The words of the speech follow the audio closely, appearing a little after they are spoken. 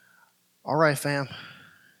All right, fam.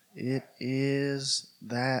 It is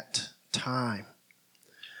that time.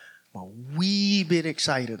 I'm a wee bit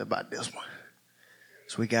excited about this one.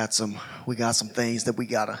 So we got some things that we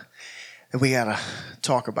gotta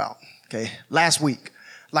talk about. Okay. Last week,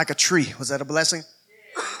 like a tree, was that a blessing?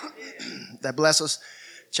 That bless us,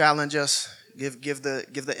 challenge us, give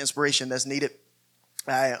the inspiration that's needed.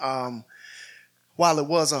 I while it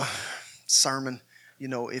was a sermon,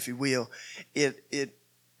 if you will, it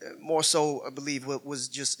more so I believe what was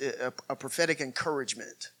just a prophetic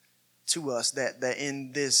encouragement to us that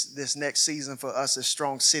in this next season for us as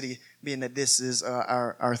Strong City, being that this is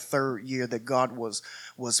our third year that God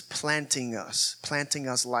was planting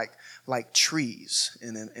us like trees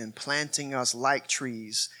and planting us like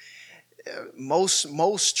trees.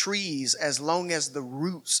 Most trees, as long as the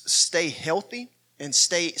roots stay healthy and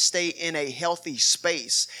stay in a healthy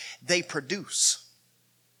space, they produce.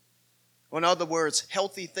 In other words,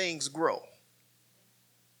 healthy things grow.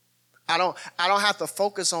 I don't have to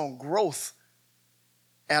focus on growth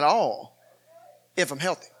at all if I'm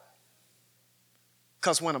healthy.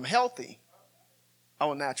 Because when I'm healthy, I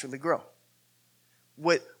will naturally grow.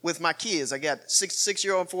 With my kids, I got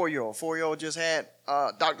 6-year-old and 4-year-old. 4-year-old just had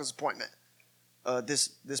a doctor's appointment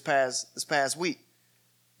this past week.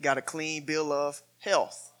 Got a clean bill of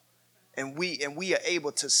health. And we are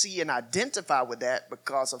able to see and identify with that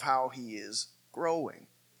because of how he is growing.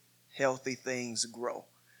 Healthy things grow.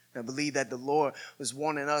 I believe that the Lord was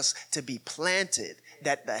wanting us to be planted,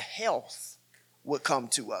 that the health would come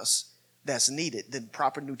to us that's needed. The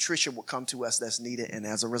proper nutrition will come to us that's needed. And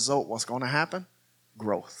as a result, what's going to happen?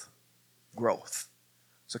 Growth. Growth.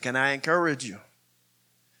 So can I encourage you?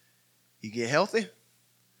 You get healthy,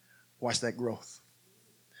 watch that growth.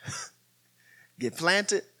 Get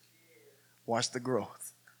planted, watch the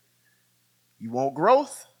growth. You want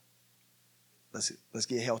growth? Let's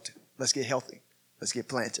get healthy. Let's get healthy. Let's get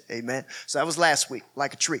planted. Amen. So that was last week,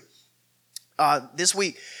 like a tree. This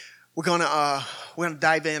week we're gonna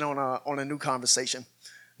dive in on a new conversation,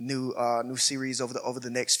 new series over the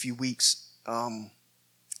next few weeks.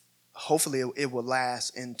 Hopefully it will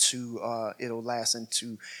last into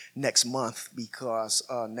next month, because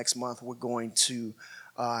next month we're going to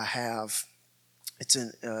have, it's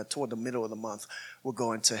in toward the middle of the month, we're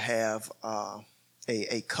going to have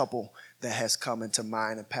a couple that has come into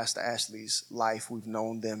mind in Pastor Ashley's life. We've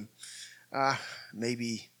known them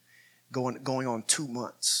maybe going on 2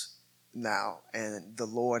 months now, and the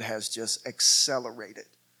Lord has just accelerated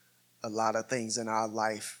a lot of things in our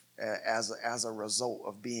life as a result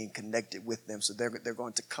of being connected with them. So they're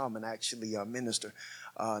going to come and actually minister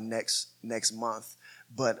next month.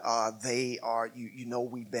 But they are,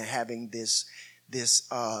 we've been having this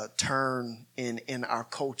turn in our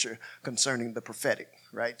culture concerning the prophetic,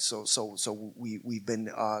 right? So we've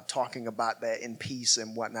been talking about that in peace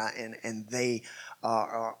and whatnot, and they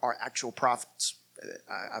are actual prophets.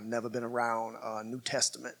 I've never been around New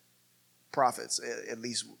Testament prophets, at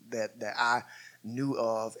least that I knew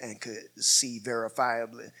of and could see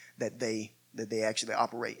verifiably that they actually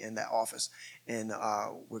operate in that office. And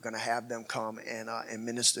we're going to have them come and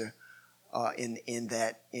minister in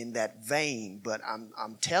that vein. But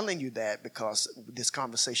I'm telling you that because this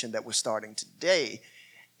conversation that we're starting today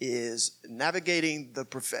is navigating the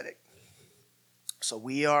prophetic. So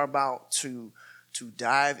we are about to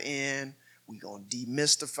dive in. We're going to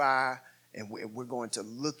demystify, and we're going to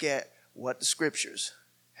look at what the scriptures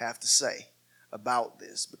have to say about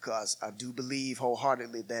this, because I do believe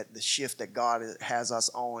wholeheartedly that the shift that God has us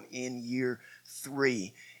on in year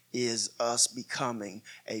 3 is us becoming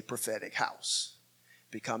a prophetic house,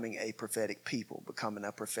 becoming a prophetic people, becoming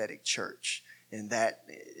a prophetic church. And that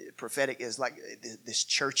prophetic is like this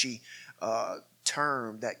churchy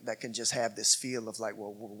term that can just have this feel of like,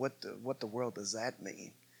 well, what the world does that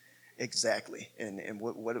mean exactly? And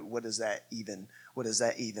what does that even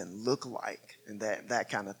look like? And that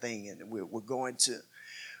kind of thing. And we're going to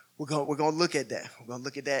look at that. We're going to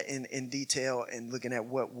look at that in detail, and looking at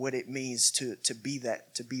what it means to be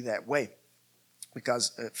that way.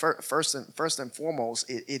 Because first and foremost,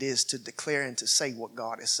 it is to declare and to say what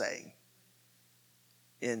God is saying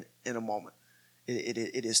in a moment.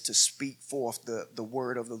 It is to speak forth the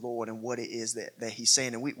word of the Lord and what it is that he's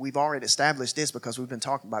saying. And we've already established this because we've been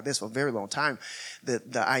talking about this for a very long time.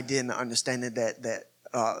 The idea and the understanding that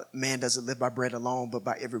man doesn't live by bread alone, but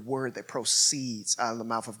by every word that proceeds out of the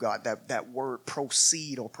mouth of God. That word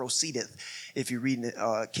proceed or proceedeth, if you read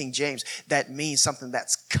King James, that means something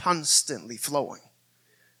that's constantly flowing.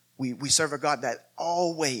 We serve a God that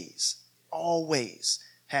always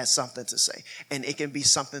has something to say. And it can be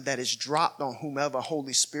something that is dropped on whomever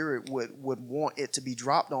Holy Spirit would want it to be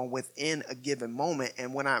dropped on within a given moment.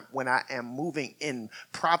 And when I am moving in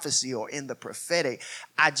prophecy or in the prophetic,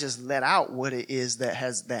 I just let out what it is that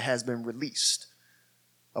has been released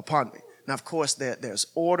upon me. Now, of course, there's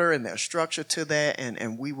order and there's structure to that,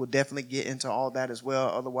 and we will definitely get into all that as well.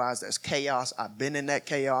 Otherwise, there's chaos. I've been in that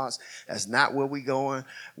chaos. That's not where we're going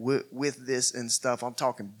with this and stuff. I'm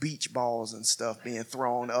talking beach balls and stuff being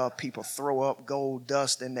thrown up. People throw up gold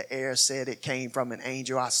dust in the air, said it came from an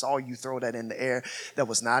angel. I saw you throw that in the air. That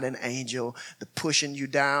was not an angel. The pushing you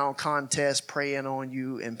down contest, praying on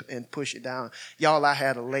you and push it down. Y'all, I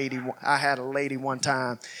had a lady one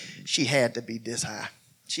time. She had to be this high.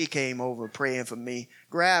 She came over praying for me,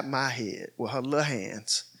 grabbed my head with her little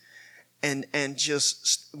hands, and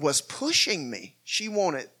just was pushing me. She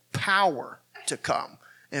wanted power to come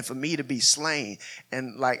and for me to be slain.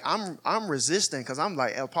 And like I'm resisting because I'm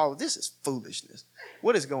like, El Paulo, this is foolishness.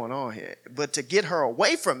 What is going on here? But to get her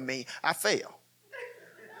away from me, I failed.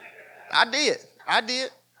 I did.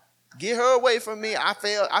 Get her away from me. I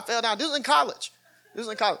fell down. This was in college.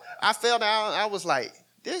 I fell down. I was like,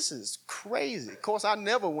 this is crazy. Of course, I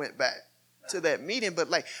never went back to that meeting, but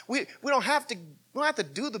like we don't have to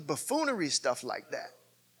do the buffoonery stuff like that.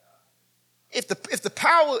 If the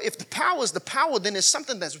power is the power, then it's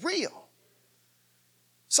something that's real.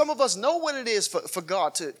 Some of us know what it is for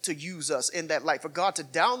God to use us in that light, for God to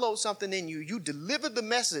download something in you. You deliver the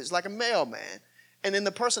message like a mailman, and then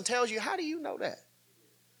the person tells you, how do you know that?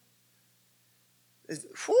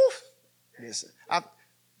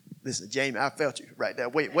 Listen, Jamie, I felt you right there.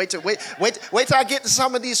 Wait till I get to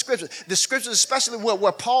some of these scriptures. The scriptures, especially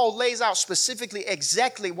where Paul lays out specifically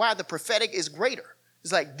exactly why the prophetic is greater.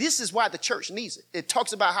 It's like, this is why the church needs it. It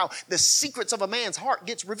talks about how the secrets of a man's heart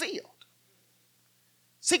gets revealed.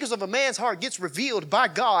 Secrets of a man's heart gets revealed by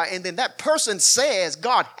God, and then that person says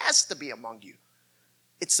God has to be among you.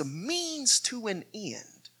 It's a means to an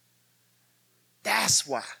end. That's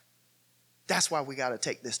why we got to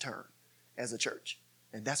take this turn as a church.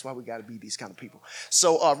 And that's why we got to be these kind of people.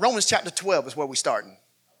 So Romans chapter 12 is where we're starting.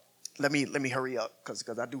 Let me hurry up because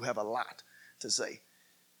I do have a lot to say.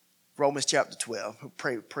 Romans chapter 12.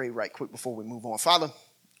 Pray right quick before we move on. Father,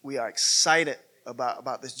 we are excited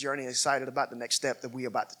about this journey, excited about the next step that we are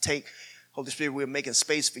about to take. Holy Spirit, we're making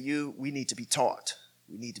space for you. We need to be taught.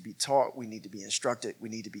 We need to be taught. We need to be instructed. We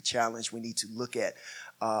need to be challenged. We need to look at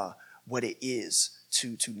what it is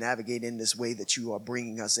to navigate in this way that you are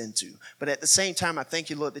bringing us into. But at the same time, I thank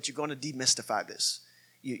you, Lord, that you're going to demystify this.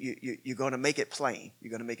 You're going to make it plain. You're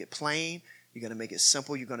going to make it plain. You're going to make it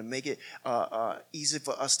simple. You're going to make it easy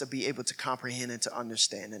for us to be able to comprehend and to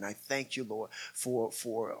understand. And I thank you, Lord, for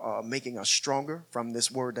making us stronger from this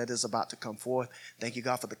word that is about to come forth. Thank you,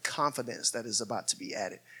 God, for the confidence that is about to be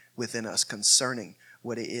added within us concerning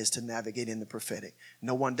what it is to navigate in the prophetic.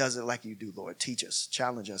 No one does it like you do, Lord. Teach us,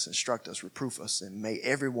 challenge us, instruct us, reproof us, and may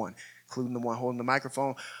everyone, including the one holding the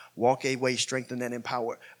microphone, walk a way strengthened and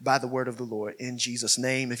empowered by the word of the Lord. In Jesus'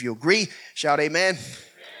 name, if you agree, shout amen.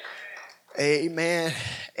 Amen.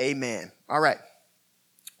 Amen. All right.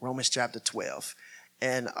 Romans chapter 12.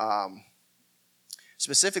 And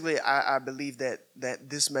specifically, I believe that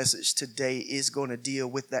this message today is going to deal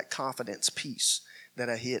with that confidence piece that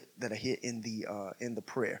I hit in the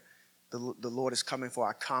prayer. The Lord is coming for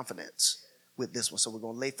our confidence with this one. So we're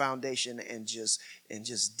going to lay foundation and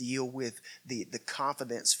just deal with the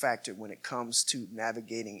confidence factor when it comes to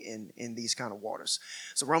navigating in these kind of waters.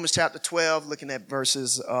 So Romans chapter 12, looking at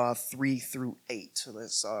verses 3 through 8. So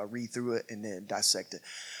let's read through it and then dissect it.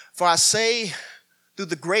 For I say, through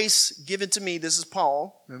the grace given to me, this is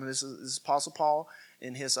Paul. Remember, this is Apostle Paul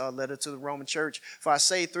in his letter to the Roman church. For I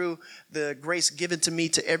say, through the grace given to me,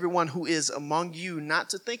 to everyone who is among you, not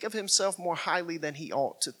to think of himself more highly than he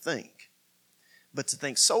ought to think, but to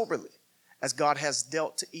think soberly, as God has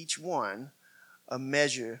dealt to each one a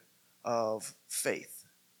measure of faith.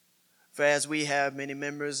 For as we have many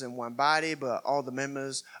members in one body, but all the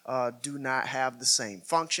members do not have the same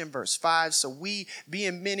function. Verse 5, so we,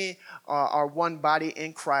 being many, are one body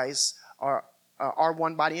in Christ, are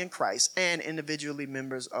one body in Christ, and individually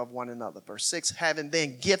members of one another. Verse 6, having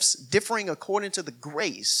then gifts differing according to the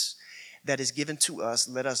grace that is given to us,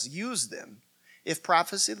 let us use them. If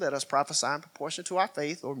prophecy, let us prophesy in proportion to our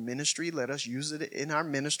faith, or ministry, let us use it in our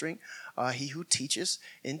ministering. He who teaches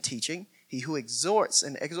in teaching, he who exhorts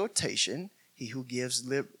in exhortation, he who gives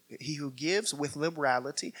with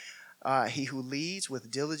liberality, he who leads with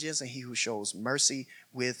diligence, and he who shows mercy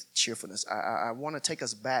with cheerfulness. I want to take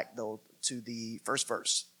us back, though, to the first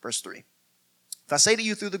verse, verse 3. If I say to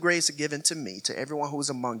you through the grace given to me, to everyone who is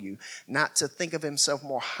among you, not to think of himself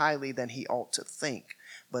more highly than he ought to think,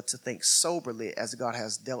 but to think soberly as God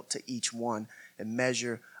has dealt to each one a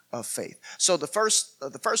measure of faith. So the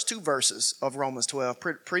first two verses of Romans 12,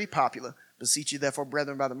 pretty popular. Beseech you therefore,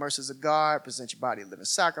 brethren, by the mercies of God, present your body a living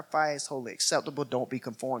sacrifice, wholly acceptable. Don't be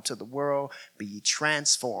conformed to the world. Be ye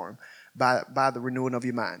transformed by the renewing of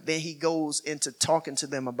your mind. Then he goes into talking to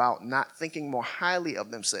them about not thinking more highly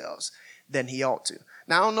of themselves than he ought to.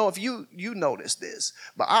 Now, I don't know if you noticed this,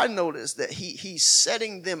 but I noticed that he's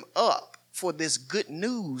setting them up for this good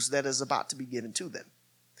news that is about to be given to them.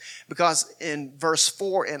 Because in verse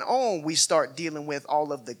 4 and on, we start dealing with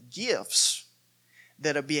all of the gifts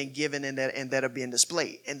that are being given and that are being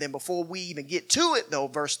displayed. And then before we even get to it, though,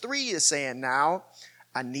 verse 3 is saying, now,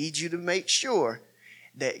 I need you to make sure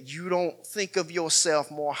that you don't think of yourself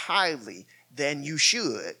more highly than you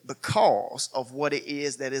should because of what it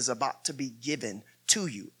is that is about to be given to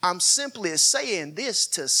you. I'm simply saying this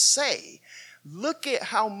to say, look at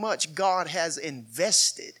how much God has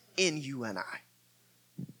invested in you and I.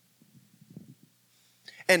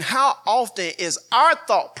 And how often is our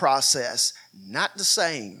thought process not the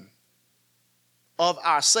same of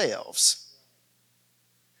ourselves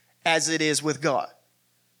as it is with God?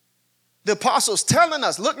 The apostles telling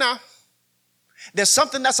us, look now, there's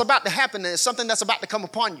something that's about to happen. There's something that's about to come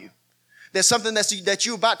upon you. There's something that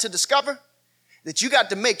you're about to discover that you got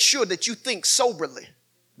to make sure that you think soberly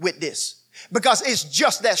with this because it's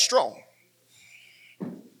just that strong.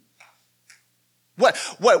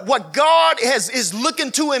 What God is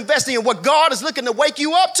looking to invest in, what God is looking to wake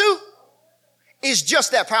you up to is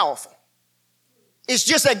just that powerful. It's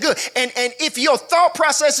just that good. And if your thought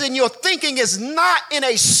process and your thinking is not in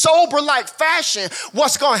a sober-like fashion,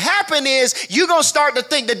 what's going to happen is you're going to start to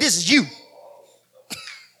think that this is you.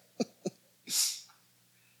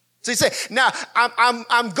 So he said, now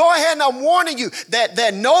I'm going ahead and I'm warning you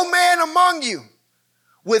that no man among you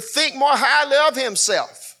would think more highly of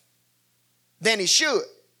himself than he should.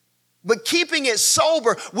 But keeping it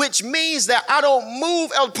sober, which means that I don't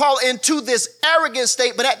move, Elder Paul, into this arrogant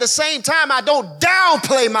state, but at the same time, I don't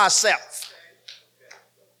downplay myself.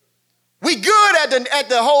 We good at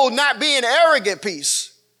the whole not being arrogant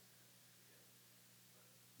piece.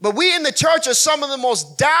 But we in the church are some of the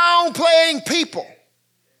most downplaying people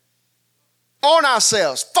on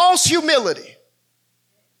ourselves. False humility.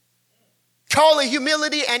 Call it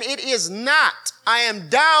humility, and it is not. I am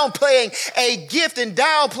downplaying a gift and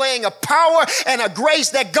downplaying a power and a grace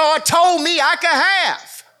that God told me I could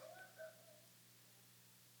have.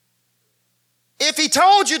 If he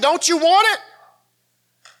told you, don't you want it?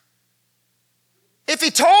 If he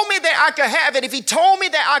told me that I could have it, if he told me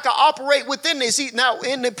that I could operate within this, now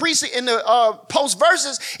in the post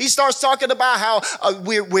verses, he starts talking about how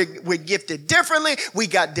we're gifted differently. We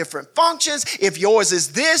got different functions. If yours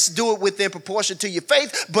is this, do it within proportion to your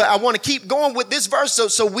faith. But I want to keep going with this verse.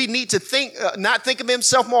 So we need to think, not think of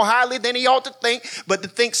himself more highly than he ought to think, but to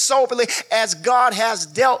think soberly as God has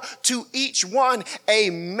dealt to each one a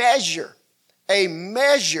measure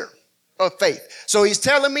of faith. So he's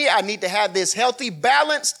telling me I need to have this healthy,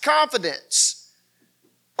 balanced confidence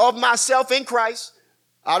of myself in Christ.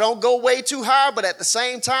 I don't go way too high, but at the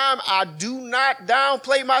same time, I do not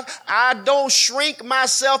downplay I don't shrink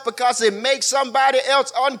myself because it makes somebody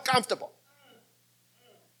else uncomfortable.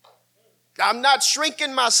 I'm not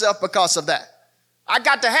shrinking myself because of that. I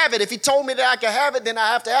got to have it. If he told me that I could have it, then I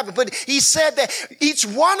have to have it. But he said that each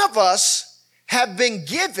one of us have been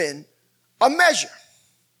given a measure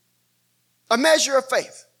of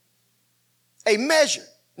faith, a measure.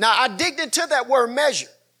 Now I digged into that word measure.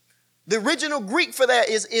 The original Greek for that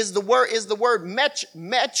is the word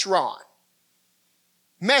metron.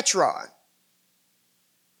 Metron.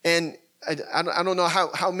 And I don't know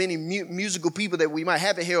how many musical people that we might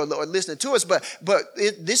have in here or listening to us, but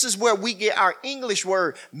this is where we get our English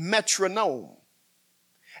word metronome.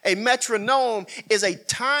 A metronome is a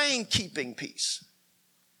time-keeping piece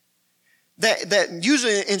that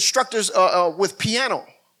usually instructors with piano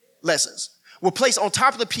lessons will place on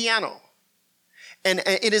top of the piano. And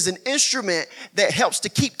it is an instrument that helps to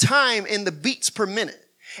keep time in the beats per minute.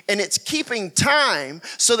 And it's keeping time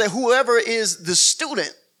so that whoever is the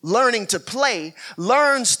student learning to play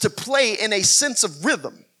learns to play in a sense of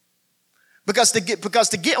rhythm. Because to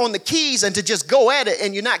get on the keys and to just go at it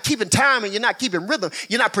and you're not keeping time and you're not keeping rhythm,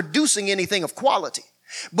 you're not producing anything of quality.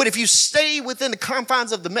 But if you stay within the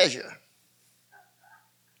confines of the measure,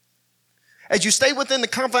 as you stay within the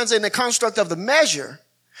confines and the construct of the measure,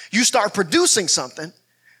 you start producing something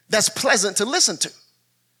that's pleasant to listen to.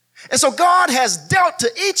 And so God has dealt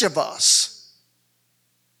to each of us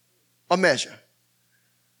a measure.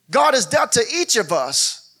 God has dealt to each of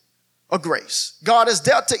us a grace. God has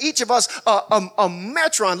dealt to each of us a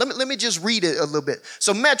metron. Let me just read it a little bit.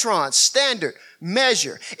 So metron, standard,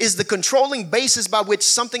 measure, is the controlling basis by which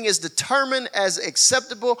something is determined as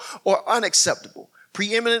acceptable or unacceptable,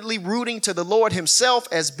 preeminently rooting to the Lord himself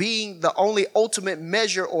as being the only ultimate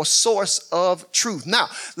measure or source of truth. Now,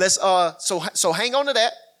 let's so hang on to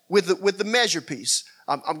that with the measure piece.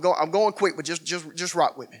 I'm going quick, but just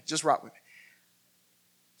rock with me. Just rock with me.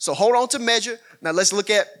 So hold on to measure. Now let's look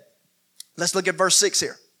at verse 6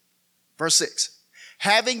 here. Verse 6.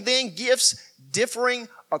 Having then gifts differing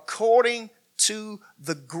according to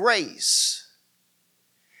the grace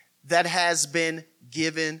that has been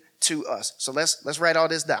given to us. So let's write all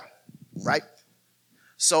this down, right?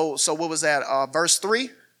 So what was that? Verse 3.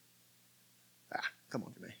 Come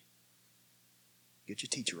on, Jermaine. Get your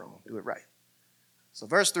teacher on. Do it right. So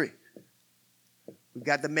verse 3. We've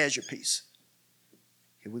got the measure piece.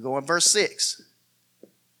 Here we go in verse 6.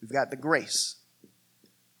 We've got the grace.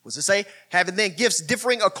 What's it say? Having then gifts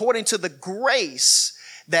differing according to the grace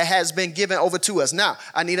that has been given over to us. Now,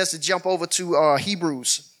 I need us to jump over to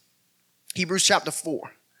Hebrews chapter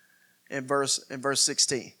 4 and verse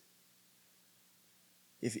 16.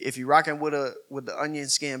 If you're rocking with the onion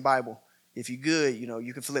skin Bible, if you're good,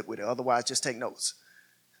 you can flip with it. Otherwise, just take notes.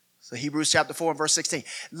 So Hebrews chapter 4 and verse 16.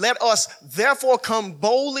 Let us therefore come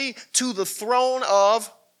boldly to the throne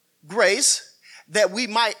of grace, that we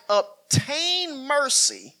might obtain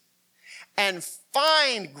mercy and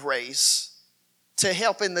find grace to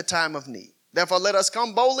help in the time of need. Therefore, let us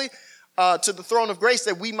come boldly to the throne of grace,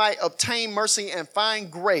 that we might obtain mercy and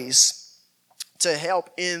find grace to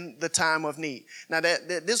help in the time of need. Now,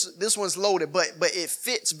 this one's loaded, but it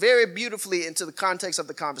fits very beautifully into the context of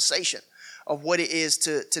the conversation of what it is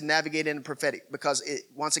to navigate in the prophetic, because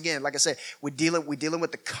once again, like I said, we're dealing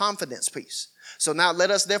with the confidence piece. So now let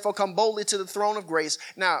us therefore come boldly to the throne of grace.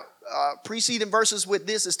 Now, preceding verses with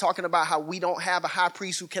this is talking about how we don't have a high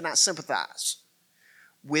priest who cannot sympathize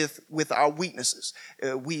with our weaknesses.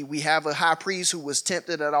 We have a high priest who was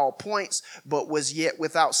tempted at all points, but was yet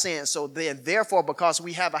without sin. So then, therefore, because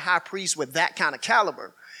we have a high priest with that kind of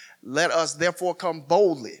caliber, let us therefore come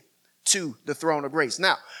boldly to the throne of grace.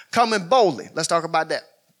 Now, coming boldly, let's talk about that.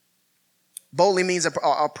 Boldly means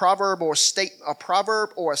a proverb or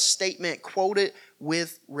a statement quoted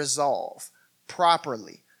with resolve,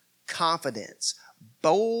 properly, confidence,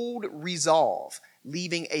 bold resolve,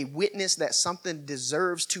 leaving a witness that something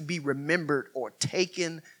deserves to be remembered or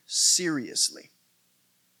taken seriously.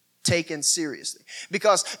 Taken seriously.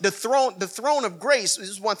 Because the throne of grace, this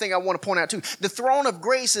is one thing I want to point out too. The throne of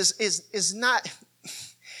grace is not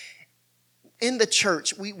in the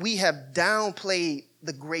church. We have downplayed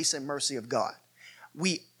the grace and mercy of God.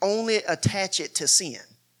 We only attach it to sin.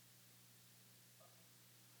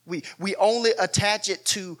 We only attach it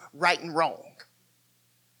to right and wrong.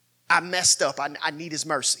 I messed up. I need his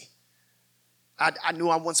mercy. I knew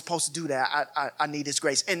I wasn't supposed to do that. I need his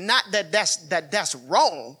grace. And not that's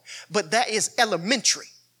wrong, but that is elementary.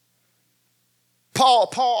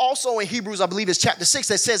 Paul also in Hebrews, I believe it's chapter 6,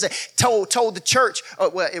 that says that told the church,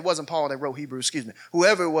 well, it wasn't Paul that wrote Hebrews, excuse me.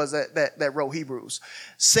 Whoever it was that wrote Hebrews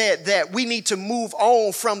said that we need to move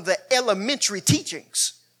on from the elementary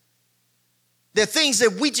teachings. There are things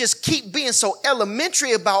that we just keep being so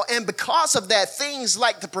elementary about, and because of that, things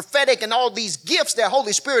like the prophetic and all these gifts that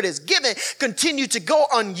Holy Spirit has given continue to go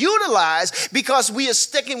unutilized because we are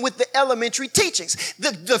sticking with the elementary teachings.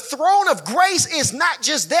 The throne of grace is not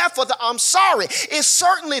just there for the I'm sorry. It's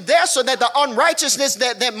certainly there so that the unrighteousness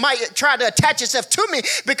that might try to attach itself to me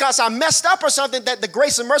because I messed up or something, that the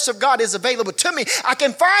grace and mercy of God is available to me. I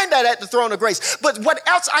can find that at the throne of grace. But what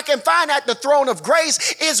else I can find at the throne of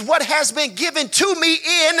grace is what has been given to me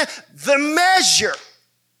in the measure.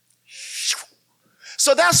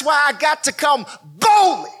 So that's why I got to come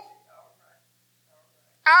boldly.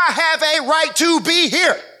 I have a right to be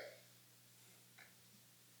here.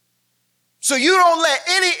 So you don't let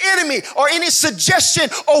any enemy or any suggestion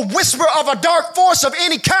or whisper of a dark force of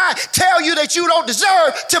any kind tell you that you don't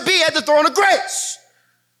deserve to be at the throne of grace.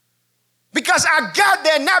 Because I got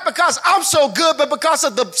there not because I'm so good, but because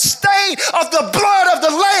of the stain of the blood of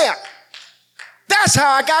the Lamb. That's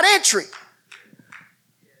how I got entry.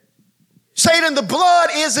 Satan, the blood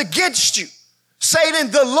is against you.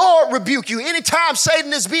 Satan, the Lord rebuke you. Anytime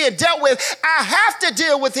Satan is being dealt with, I have to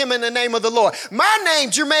deal with him in the name of the Lord. My name,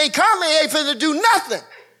 Jermaine Conley, ain't finna do nothing.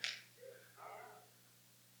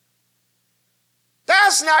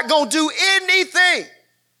 That's not going to do anything.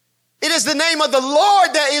 It is the name of the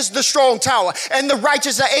Lord that is the strong tower, and the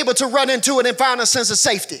righteous are able to run into it and find a sense of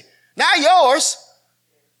safety. Not yours.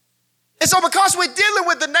 And so because we're dealing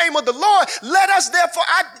with the name of the Lord, let us therefore,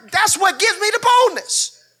 that's what gives me the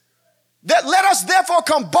boldness. That let us therefore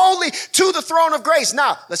come boldly to the throne of grace.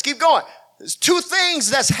 Now, let's keep going. There's two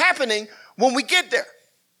things that's happening when we get there.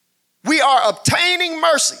 We are obtaining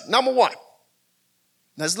mercy, number one.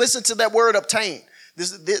 Let's listen to that word obtain.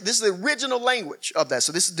 This is the original language of that.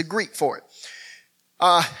 So this is the Greek for it.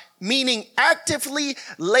 Meaning actively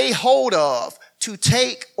lay hold of, to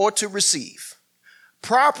take or to receive.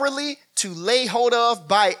 Properly to lay hold of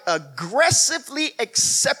by aggressively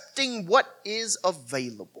accepting what is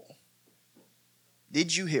available.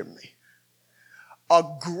 Did you hear me?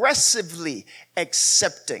 Aggressively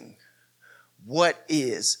accepting what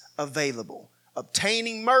is available.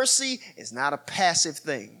 Obtaining mercy is not a passive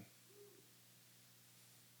thing.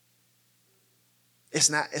 It's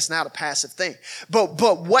not a passive thing. But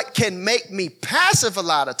what can make me passive a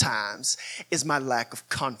lot of times is my lack of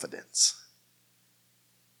confidence.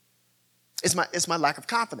 It's my lack of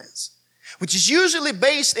confidence, which is usually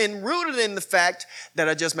based and rooted in the fact that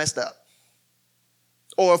I just messed up.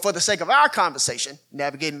 Or for the sake of our conversation,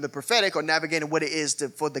 navigating the prophetic or navigating what it is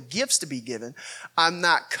for the gifts to be given, I'm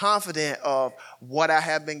not confident of what I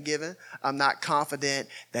have been given. I'm not confident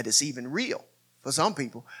that it's even real. For some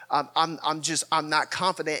people, I'm not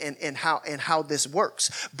confident in how this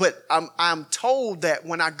works. But I'm told that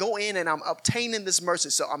when I go in and I'm obtaining this mercy,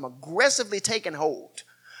 so I'm aggressively taking hold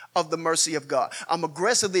of the mercy of God. I'm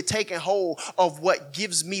aggressively taking hold of what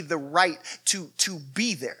gives me the right to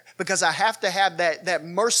be there, because I have to have that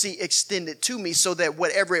mercy extended to me so that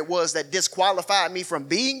whatever it was that disqualified me from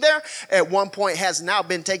being there at one point has now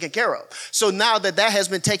been taken care of. So now that has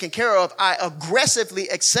been taken care of, I aggressively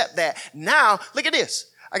accept that. Now, look at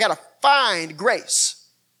this. I got to find grace.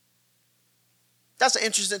 That's an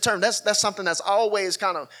interesting term. That's something that's always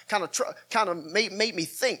kind of made me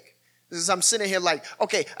think. As I'm sitting here like,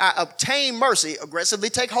 okay, I obtain mercy, aggressively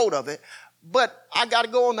take hold of it, but I got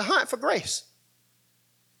to go on the hunt for grace.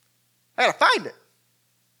 I got to find it.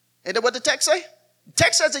 Isn't that what the text say? The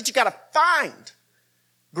text says that you got to find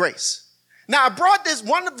grace. Now,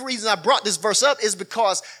 one of the reasons I brought this verse up is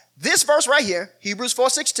because this verse right here, Hebrews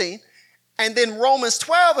 4:16, and then Romans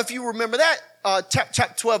 12, if you remember that,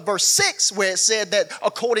 chapter 12, verse 6, where it said that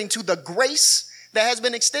according to the grace that has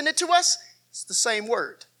been extended to us, it's the same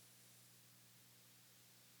word.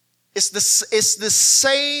 It's the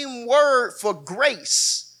same word for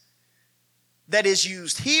grace that is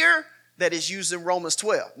used here, that is used in Romans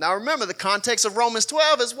 12. Now remember, the context of Romans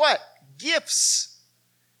 12 is what? Gifts.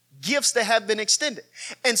 Gifts that have been extended.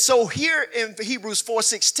 And so here in Hebrews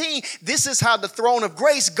 4:16, this is how the throne of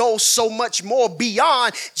grace goes so much more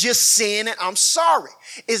beyond just saying that I'm sorry.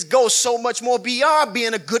 It goes so much more beyond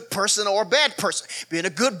being a good person or a bad person, being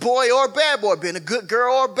a good boy or a bad boy, being a good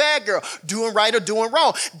girl or a bad girl, doing right or doing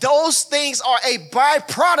wrong. Those things are a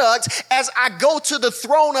byproduct as I go to the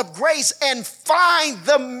throne of grace and find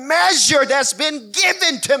the measure that's been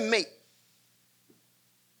given to me.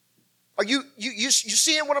 Are you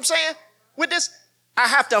seeing what I'm saying with this? I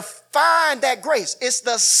have to find that grace. It's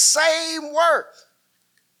the same word.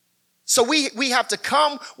 So we have to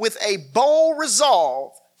come with a bold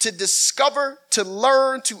resolve to discover, to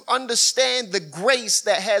learn, to understand the grace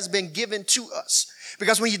that has been given to us.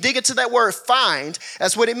 Because when you dig into that word find,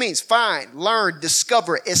 that's what it means. Find, learn,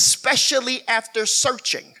 discover, especially after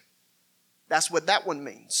searching. That's what that one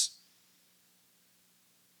means.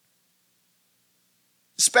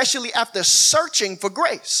 Especially after searching for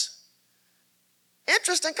grace.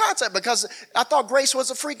 Interesting concept, because I thought grace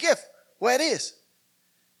was a free gift. Well, it is.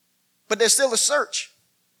 But there's still a search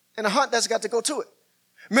and a hunt that's got to go to it.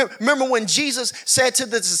 Remember when Jesus said to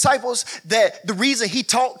the disciples that the reason he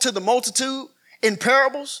talked to the multitude in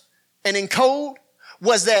parables and in code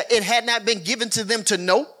was that it had not been given to them to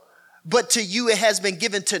know, but to you it has been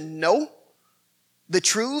given to know the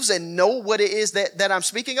truths and know what it is that I'm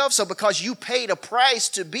speaking of. So because you paid a price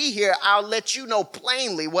to be here, I'll let you know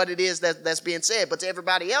plainly what it is that's being said. But to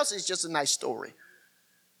everybody else, it's just a nice story.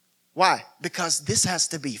 Why? Because this has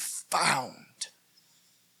to be found.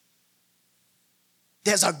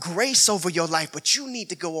 There's a grace over your life, but you need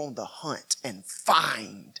to go on the hunt and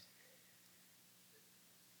find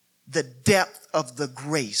the depth of the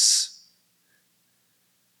grace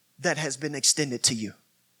that has been extended to you.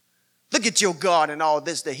 Look at your God and all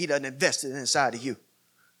this that he done invested inside of you.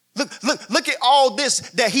 Look at all this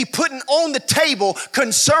that he putting on the table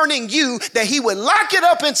concerning you, that he would lock it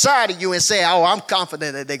up inside of you and say, oh, I'm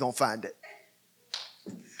confident that they're going to find it.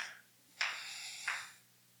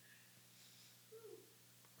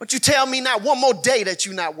 But you tell me not one more day that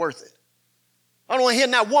you're not worth it. I don't want to hear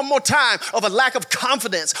not one more time of a lack of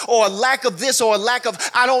confidence or a lack of this or a lack of,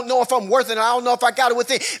 I don't know if I'm worth it. I don't know if I got it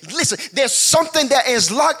within. Listen, there's something that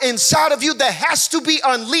is locked inside of you that has to be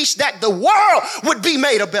unleashed, that the world would be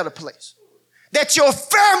made a better place. That your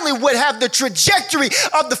family would have the trajectory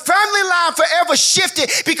of the family line forever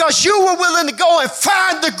shifted because you were willing to go and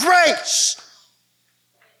find the grace.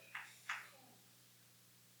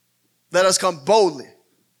 Let us come boldly.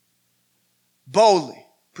 Boldly.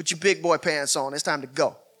 Put your big boy pants on. It's time to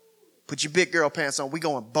go. Put your big girl pants on. We're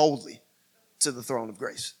going boldly to the throne of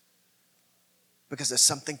grace. Because there's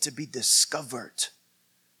something to be discovered.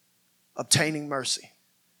 Obtaining mercy.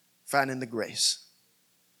 Finding the grace.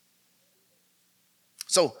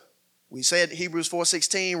 So, we said Hebrews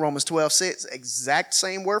 4:16, Romans 12:6, exact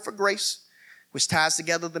same word for grace, which ties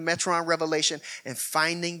together the metron revelation and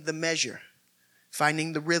finding the measure.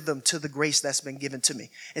 Finding the rhythm to the grace that's been given to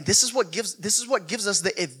me. And this is what gives us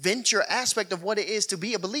the adventure aspect of what it is to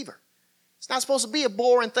be a believer. It's not supposed to be a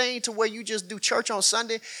boring thing to where you just do church on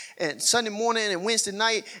Sunday and Sunday morning and Wednesday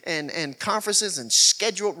night and conferences and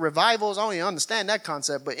scheduled revivals. I don't even understand that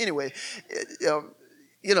concept. But anyway,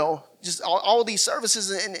 just all these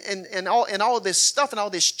services and all this stuff and all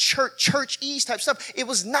this church-ease type stuff. It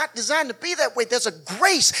was not designed to be that way. There's a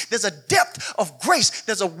grace. There's a depth of grace.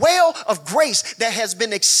 There's a well of grace that has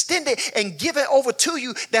been extended and given over to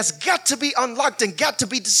you that's got to be unlocked and got to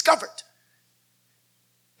be discovered.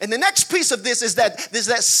 And the next piece of this is that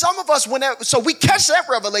some of us, so we catch that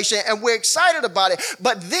revelation and we're excited about it,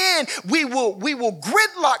 but then we will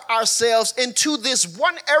gridlock ourselves into this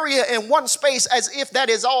one area and one space as if that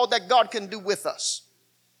is all that God can do with us.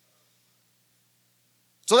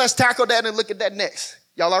 So let's tackle that and look at that next.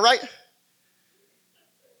 Y'all all right?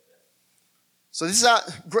 So this is how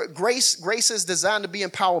grace is designed to be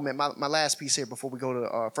empowerment. My last piece here before we go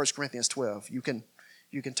to 1 Corinthians 12.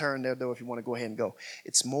 You can turn there, though, if you want to go ahead and go.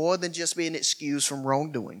 It's more than just being excused from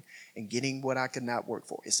wrongdoing and getting what I could not work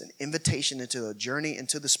for. It's an invitation into a journey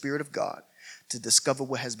into the Spirit of God to discover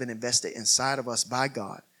what has been invested inside of us by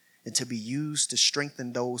God and to be used to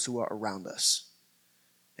strengthen those who are around us.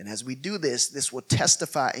 And as we do this, this will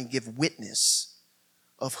testify and give witness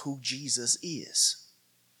of who Jesus is.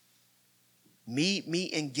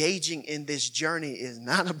 Me engaging in this journey is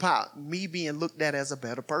not about me being looked at as a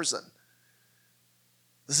better person.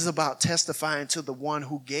 This is about testifying to the one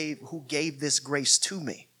who gave this grace to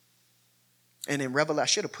me. And in Revelation, I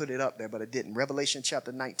should have put it up there, but I didn't. Revelation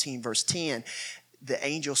chapter 19, verse 10, the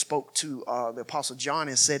angel spoke to the Apostle John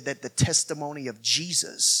and said that the testimony of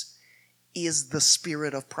Jesus is the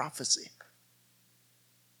spirit of prophecy.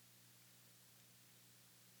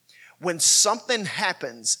 When something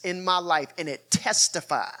happens in my life and it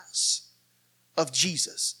testifies of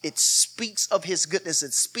Jesus, it speaks of his goodness,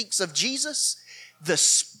 it speaks of Jesus, the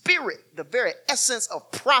spirit, the very essence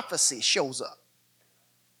of prophecy shows up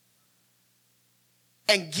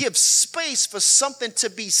and gives space for something to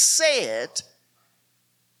be said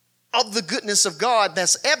of the goodness of God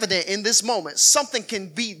that's evident in this moment. Something can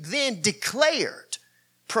be then declared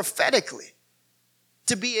prophetically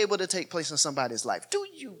to be able to take place in somebody's life. Do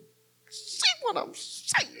you see what I'm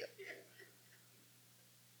saying?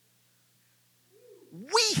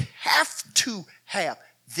 We have to have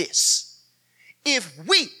this. If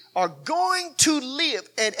we are going to live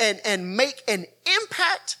and make an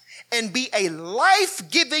impact and be a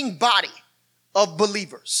life-giving body of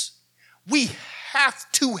believers, we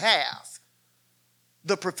have to have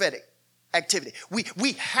the prophetic activity.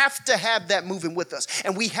 We have to have that moving with us,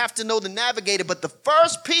 and we have to know to navigate it. But the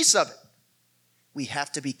first piece of it, we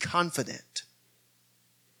have to be confident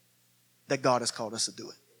that God has called us to do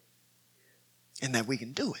it and that we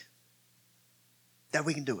can do it. That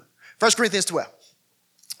we can do it. 1 Corinthians 12.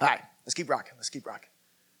 All right, let's keep rocking.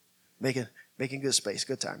 Making good space.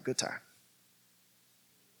 Good time.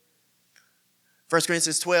 1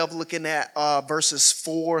 Corinthians 12, looking at verses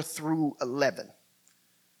 4 through 11.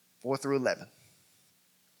 4 through 11.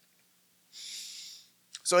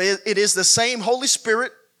 So it is the same Holy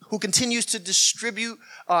Spirit who continues to distribute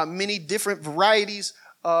many different varieties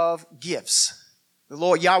of gifts. The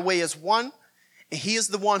Lord Yahweh is one, and he is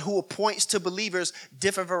the one who appoints to believers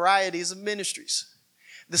different varieties of ministries.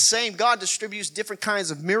 The same God distributes different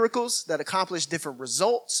kinds of miracles that accomplish different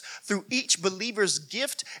results through each believer's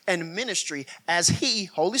gift and ministry as he,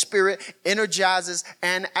 Holy Spirit, energizes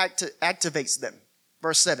and activates them.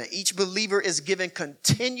 Verse 7, each believer is given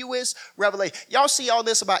continuous revelation. Y'all see all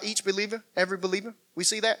this about each believer, every believer? We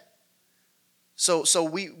see that? So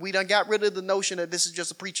we done got rid of the notion that this is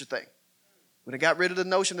just a preacher thing. We done got rid of the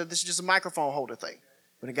notion that this is just a microphone holder thing.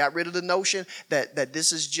 When it got rid of the notion that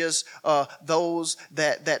this is just those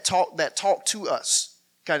that talk to us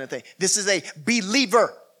kind of thing. This is a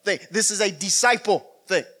believer thing. This is a disciple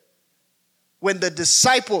thing. When the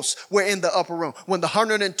disciples were in the upper room, when the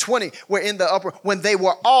 120 were in the upper, when they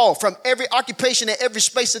were all from every occupation and every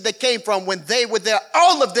space that they came from, when they were there,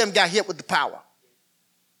 all of them got hit with the power.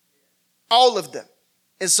 All of them.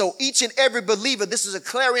 And so each and every believer, this is a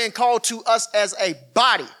clarion call to us as a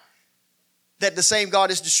body, that the same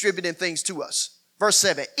God is distributing things to us. Verse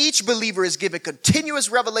 7, each believer is given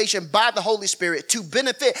continuous revelation by the Holy Spirit to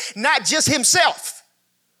benefit not just himself,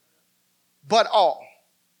 but all.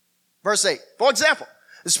 Verse 8, for example,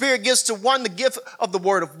 the Spirit gives to one the gift of the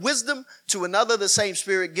word of wisdom, to another the same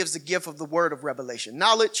Spirit gives the gift of the word of revelation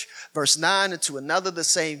knowledge. Verse 9, and to another the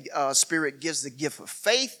same Spirit gives the gift of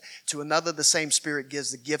faith, to another the same Spirit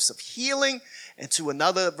gives the gifts of healing, and to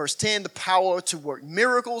another, verse 10, the power to work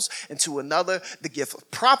miracles, and to another the gift of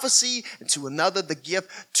prophecy, and to another the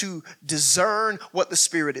gift to discern what the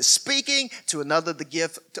Spirit is speaking, to another the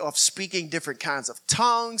gift of speaking different kinds of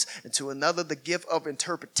tongues, and to another the gift of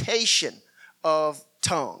interpretation of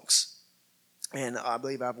tongues. And I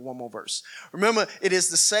believe I have one more verse. Remember, it is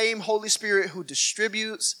the same Holy Spirit who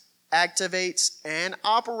distributes, activates, and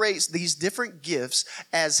operates these different gifts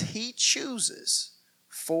as he chooses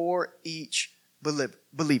for each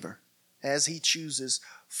believer. As he chooses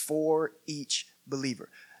for each believer.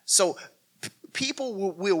 So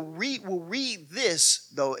people will read this,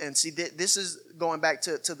 though, and see this is going back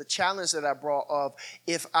to the challenge that I brought of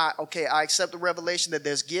if I accept the revelation that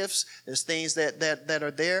there's gifts, there's things that are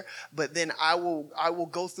there, but then I will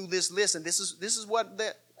go through this list, and this is what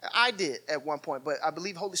that I did at one point, but I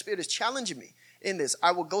believe Holy Spirit is challenging me in this.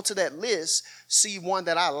 I will go to that list, see one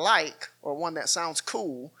that I like or one that sounds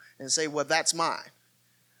cool, and say, well, that's mine.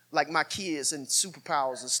 Like my kids and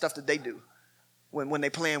superpowers and stuff that they do. When they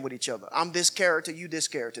playing with each other. I'm this character, you this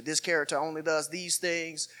character. This character only does these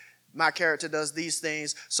things. My character does these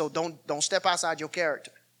things. So don't step outside your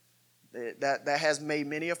character. That has made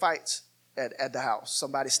many a fights at the house.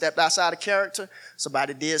 Somebody stepped outside of character.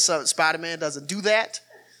 Somebody did something. Spider-Man doesn't do that.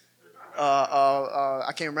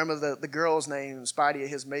 I can't remember the girl's name. Spidey and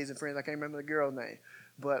his amazing friends. I can't remember the girl's name.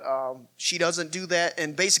 But she doesn't do that.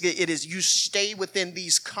 And basically it is you stay within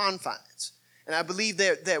these confines. And I believe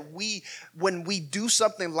that when we do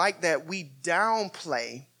something like that, we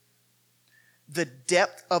downplay the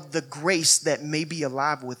depth of the grace that may be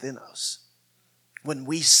alive within us. When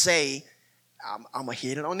we say, I'm going to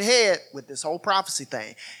hit it on the head with this whole prophecy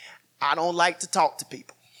thing. I don't like to talk to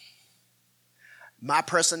people. My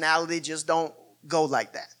personality just don't go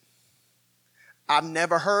like that. I've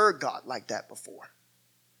never heard God like that before.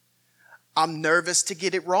 I'm nervous to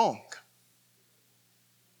get it wrong.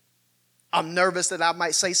 I'm nervous that I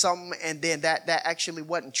might say something and then that actually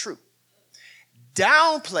wasn't true.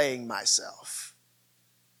 Downplaying myself.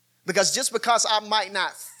 Because just because I might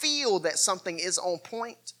not feel that something is on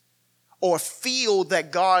point or feel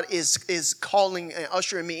that God is calling and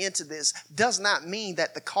ushering me into this does not mean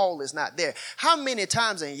that the call is not there. How many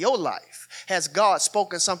times in your life has God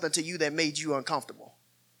spoken something to you that made you uncomfortable?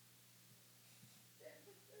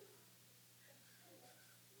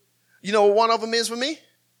 You know what one of them is for me?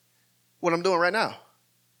 What I'm doing right now.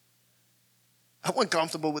 I wasn't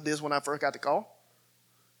comfortable with this when I first got the call.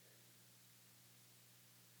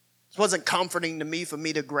 It wasn't comforting to me for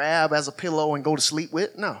me to grab as a pillow and go to sleep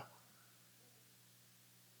with. No.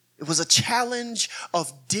 It was a challenge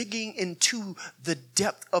of digging into the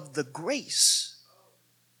depth of the grace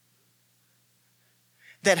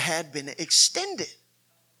that had been extended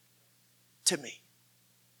to me.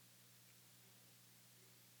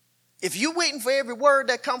 If you're waiting for every word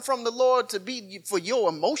that comes from the Lord to be for your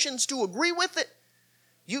emotions to agree with it,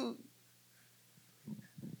 you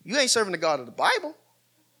ain't serving the God of the Bible.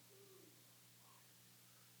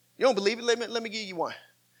 You don't believe it? Let me give you one.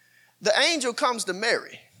 The angel comes to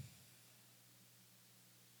Mary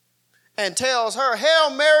and tells her, "Hail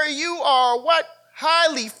Mary, you are what?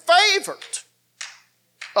 Highly favored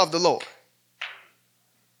of the Lord.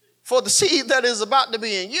 For the seed that is about to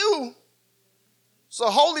be in you, so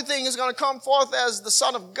holy thing is going to come forth as the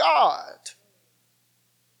Son of God."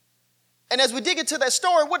 And as we dig into that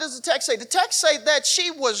story, what does the text say? The text say that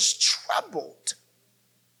she was troubled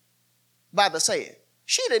by the saying.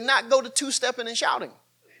 She did not go to two-stepping and shouting.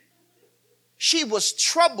 She was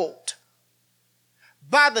troubled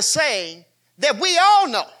by the saying that we all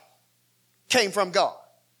know came from God.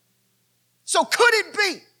 So could it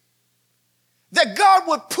be that God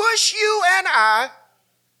would push you and I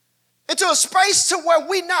into a space to where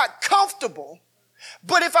we're not comfortable,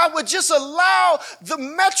 but if I would just allow the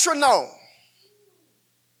metronome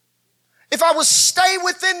if I would stay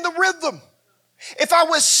within the rhythm, if I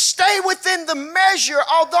would stay within the measure,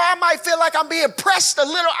 although I might feel like I'm being pressed a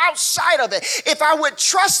little outside of it, if I would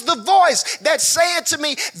trust the voice that's saying to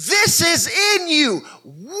me, this is in you,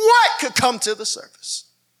 what could come to the surface?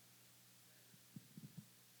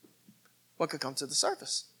 What could come to the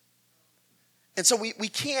surface? And so we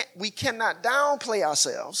cannot downplay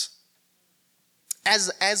ourselves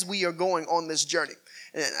as we are going on this journey.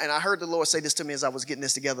 And I heard the Lord say this to me as I was getting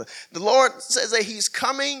this together. The Lord says that he's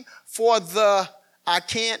coming for the I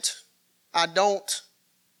can't, I don't,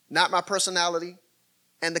 not my personality,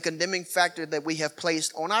 and the condemning factor that we have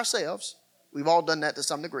placed on ourselves. We've all done that to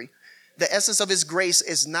some degree. The essence of his grace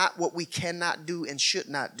is not what we cannot do and should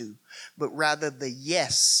not do, but rather the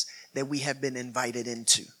yes that we have been invited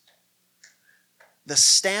into. The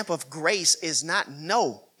stamp of grace is not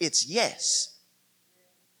no, it's yes.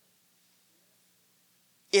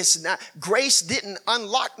 It's not, grace didn't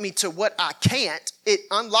unlock me to what I can't. It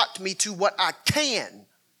unlocked me to what I can.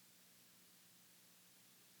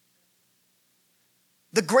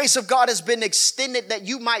 The grace of God has been extended that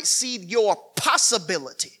you might see your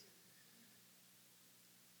possibility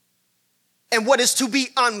and what is to be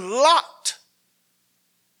unlocked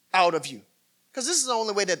out of you. Because this is the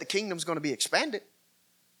only way that the kingdom is going to be expanded.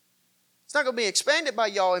 It's not going to be expanded by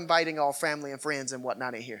y'all inviting all family and friends and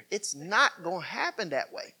whatnot in here. It's not going to happen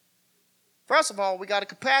that way. First of all, we got a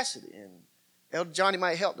capacity. And Elder Johnny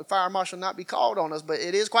might help the fire marshal not be called on us, but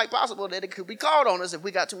it is quite possible that it could be called on us if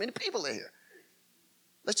we got too many people in here.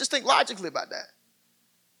 Let's just think logically about that.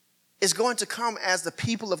 It's going to come as the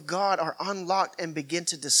people of God are unlocked and begin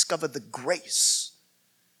to discover the grace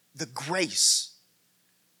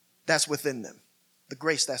that's within them. The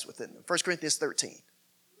grace that's within them. 1 Corinthians 13.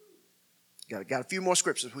 Got a few more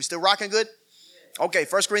scriptures. We still rocking good? Okay,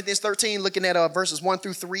 1 Corinthians 13, looking at verses 1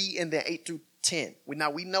 through 3 and then 8 through 10.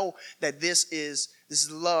 We know that this is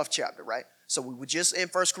the love chapter, right? So we were just in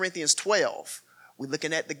 1 Corinthians 12. We're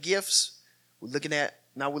looking at the gifts. We're looking at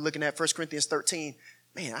 1 Corinthians 13.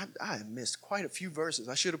 Man, I missed quite a few verses.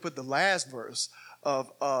 I should have put the last verse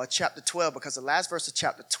of chapter 12, because the last verse of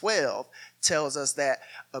chapter 12 tells us that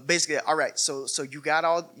basically, all right, so you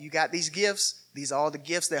got these gifts. These are all the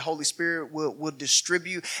gifts that Holy Spirit will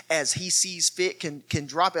distribute as he sees fit, can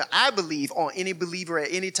drop it, I believe, on any believer at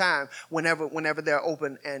any time whenever they're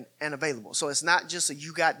open and available. So it's not just that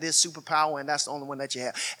you got this superpower and that's the only one that you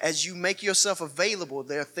have. As you make yourself available,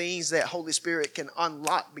 there are things that Holy Spirit can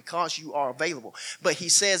unlock because you are available. But he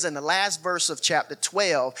says in the last verse of chapter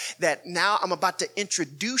 12 that now I'm about to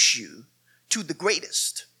introduce you to the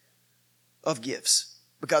greatest of gifts.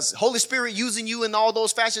 Because Holy Spirit using you in all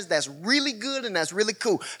those fashions, that's really good and that's really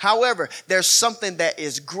cool. However, there's something that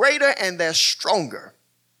is greater and that's stronger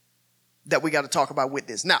that we got to talk about with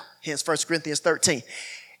this. Now, here's 1 Corinthians 13.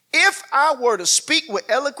 If I were to speak with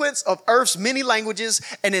eloquence of earth's many languages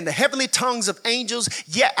and in the heavenly tongues of angels,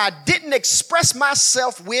 yet I didn't express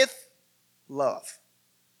myself with love,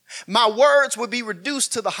 my words would be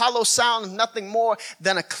reduced to the hollow sound of nothing more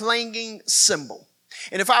than a clanging cymbal.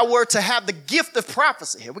 And if I were to have the gift of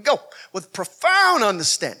prophecy, here we go, with profound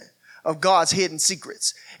understanding of God's hidden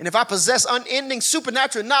secrets, and if I possess unending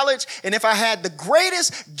supernatural knowledge, and if I had the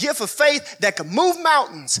greatest gift of faith that could move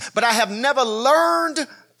mountains, but I have never learned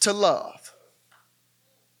to love,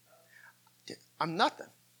 I'm nothing.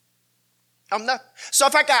 I'm nothing. So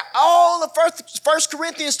if I got all of 1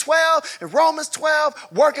 Corinthians 12 and Romans 12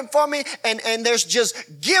 working for me, and there's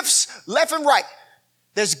just gifts left and right,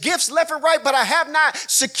 there's gifts left and right, but I have not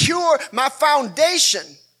secured my foundation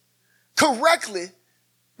correctly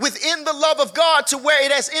within the love of God to where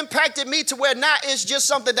it has impacted me to where now it's just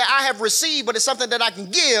something that I have received, but it's something that I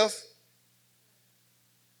can give.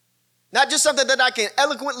 Not just something that I can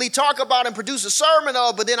eloquently talk about and produce a sermon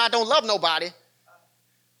of, but then I don't love nobody.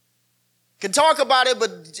 Can talk about it, but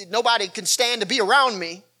nobody can stand to be around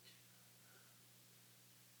me.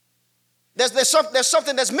 There's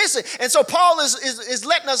something that's missing. And so Paul is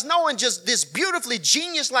letting us know in just this beautifully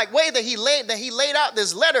genius-like way that he laid out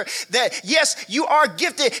this letter that, yes, you are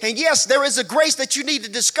gifted. And yes, there is a grace that you need to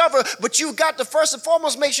discover. But you've got to first and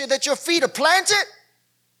foremost make sure that your feet are planted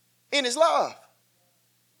in his love.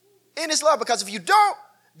 In his love. Because if you don't,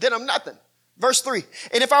 then I'm nothing. Verse 3.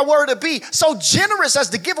 And if I were to be so generous as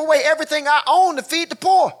to give away everything I own to feed the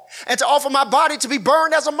poor and to offer my body to be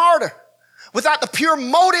burned as a martyr, without the pure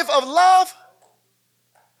motive of love,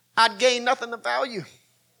 I'd gain nothing of value.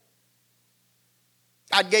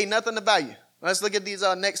 I'd gain nothing of value. Let's look at these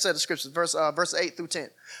next set of scriptures, verse 8 through 10.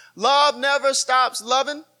 Love never stops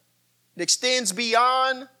loving. It extends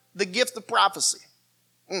beyond the gift of prophecy.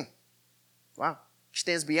 Wow.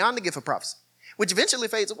 Extends beyond the gift of prophecy, which eventually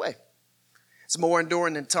fades away. It's more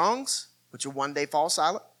enduring than tongues, which will one day fall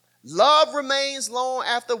silent. Love remains long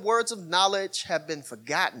after words of knowledge have been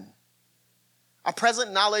forgotten. Our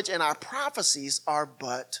present knowledge and our prophecies are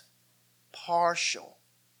but partial.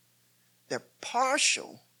 They're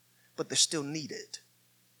partial, but they're still needed.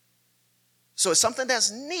 So it's something that's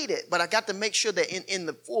needed, but I got to make sure that in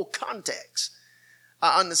the full context,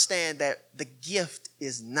 I understand that the gift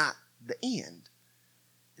is not the end.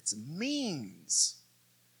 It's a means.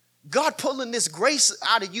 God pulling this grace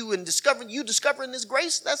out of you and discovering this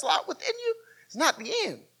grace that's locked within you, it's not the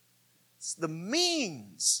end. It's the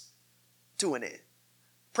means to an end.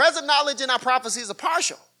 Present knowledge and our prophecies are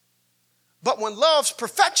partial. But when love's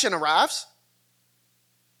perfection arrives,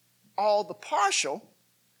 all the partial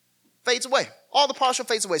fades away. All the partial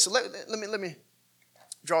fades away. So let me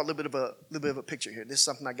draw a little bit of a picture here. This is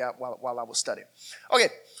something I got while I was studying. Okay,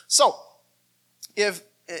 so if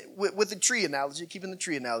with the tree analogy, keeping the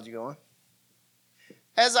tree analogy going,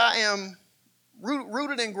 as I am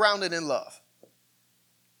rooted and grounded in love,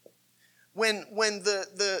 when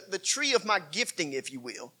the tree of my gifting, if you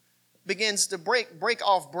will, begins to break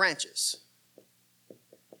off branches,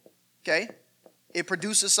 okay, it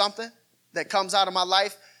produces something that comes out of my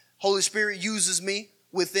life. Holy Spirit uses me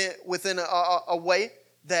within a way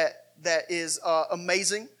that is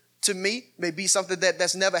amazing to me, may be something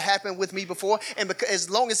that's never happened with me before. And because,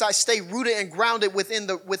 as long as I stay rooted and grounded within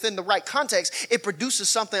the right context, it produces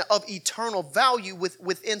something of eternal value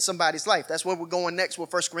within somebody's life. That's where we're going next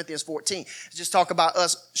with 1 Corinthians 14. Just talk about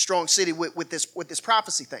us, Strong City, with this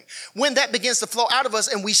prophecy thing. When that begins to flow out of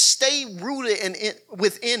us and we stay rooted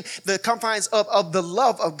within the confines of the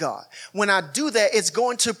love of God, when I do that, it's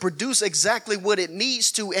going to produce exactly what it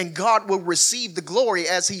needs to, and God will receive the glory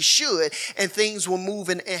as he should, and things will move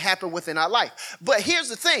and happen within our life. But here's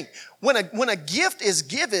the thing. When a gift is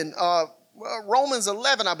given, Romans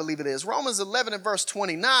 11, I believe it is, Romans 11 and verse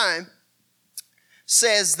 29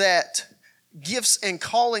 says that gifts and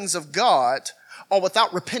callings of God are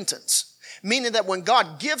without repentance. Meaning that when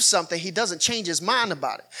God gives something, he doesn't change his mind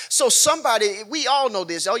about it. So somebody, we all know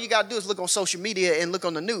this. All you got to do is look on social media and look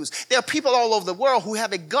on the news. There are people all over the world who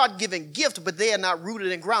have a God-given gift, but they are not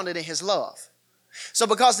rooted and grounded in his love. So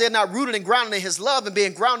because they're not rooted and grounded in his love and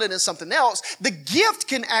being grounded in something else, the gift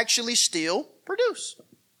can actually still produce.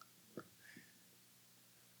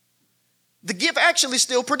 The gift actually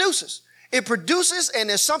still produces. It produces, and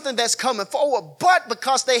there's something that's coming forward, but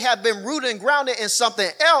because they have been rooted and grounded in something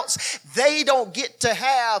else, they don't get to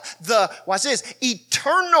have the, watch this,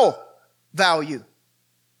 eternal value.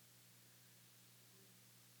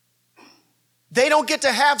 They don't get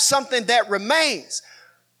to have something that remains.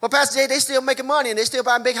 Well, Pastor Jay, they still making money and they still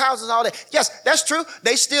buying big houses and all that. Yes, that's true.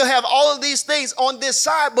 They still have all of these things on this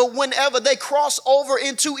side, but whenever they cross over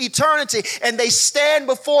into eternity and they stand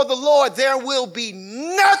before the Lord, there will be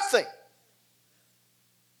nothing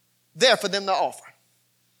there for them to offer.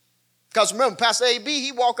 Because remember, Pastor A.B.,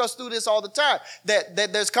 he walk us through this all the time, that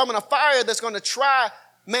there's coming a fire that's going to try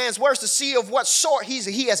man's works to see of what sort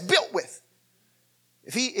he has built with.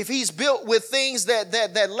 If he's built with things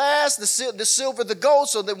that last, the silver, the gold,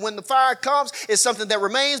 so that when the fire comes, it's something that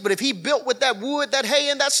remains. But if he built with that wood, that hay,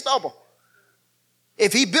 and that stubble,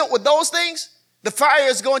 if he built with those things, the fire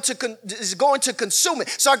is going to consume it.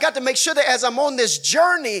 So I got to make sure that as I'm on this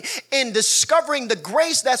journey in discovering the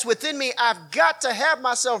grace that's within me, I've got to have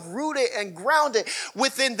myself rooted and grounded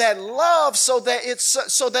within that love, so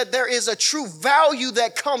that there is a true value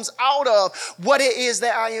that comes out of what it is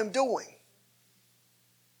that I am doing.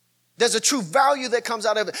 There's a true value that comes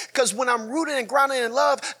out of it. Because when I'm rooted and grounded in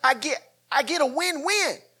love, I get a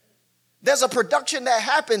win-win. There's a production that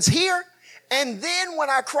happens here. And then when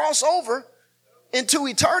I cross over into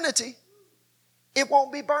eternity, it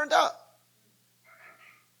won't be burned up.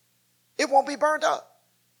 It won't be burned up.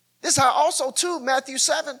 This is how also too, Matthew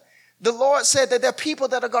 7, the Lord said that there are people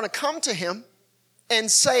that are going to come to him and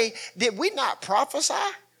say, did we not prophesy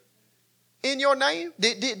in your name?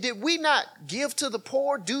 Did we not give to the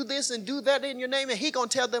poor, do this and do that in your name? And he going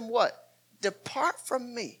to tell them what? Depart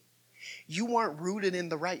from me. You weren't rooted in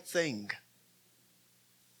the right thing.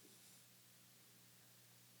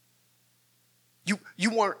 You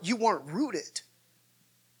weren't rooted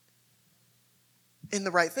in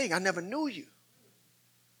the right thing. I never knew you.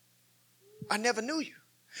 I never knew you.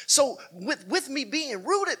 So with me being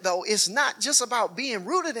rooted, though, it's not just about being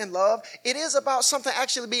rooted in love. It is about something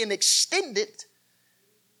actually being extended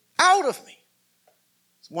out of me.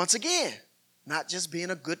 Once again, not just being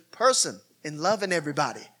a good person and loving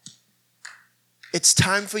everybody. It's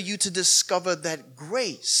time for you to discover that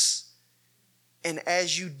grace. And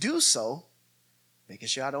as you do so, making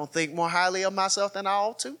sure I don't think more highly of myself than I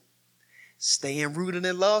ought to, staying rooted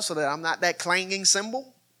in love so that I'm not that clanging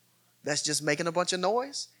cymbal that's just making a bunch of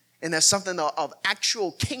noise. And there's something of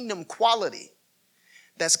actual kingdom quality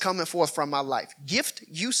that's coming forth from my life. Gift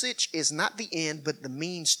usage is not the end, but the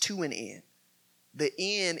means to an end. The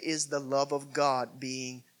end is the love of God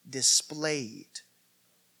being displayed.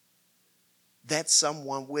 That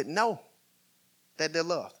someone would know that they're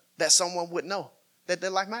loved. That someone would know that their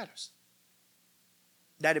life matters.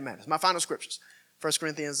 That it matters. My final scriptures. 1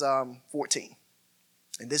 Corinthians 14.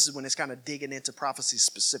 And this is when it's kind of digging into prophecy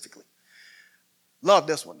specifically. Love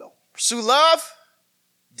this one though. Pursue love,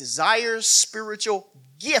 desire spiritual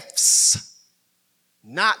gifts,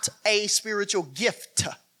 not a spiritual gift.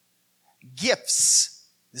 Gifts.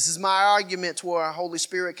 This is my argument to where Holy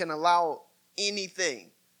Spirit can allow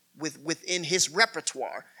anything within his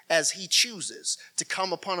repertoire as he chooses to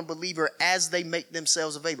come upon a believer as they make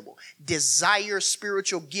themselves available. Desire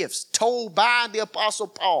spiritual gifts. Told by the Apostle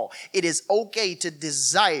Paul, it is okay to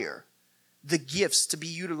desire the gifts to be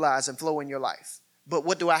utilized and flow in your life. But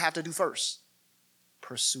what do I have to do first?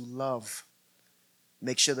 Pursue love.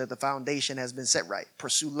 Make sure that the foundation has been set right.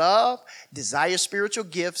 Pursue love, desire spiritual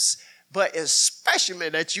gifts, but especially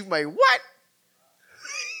that you may what?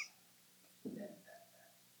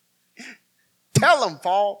 Tell them,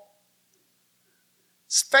 Paul.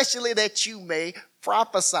 Especially that you may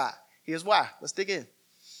prophesy. Here's why. Let's dig in.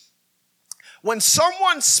 When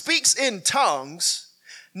someone speaks in tongues,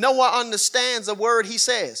 no one understands a word he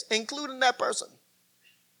says, including that person.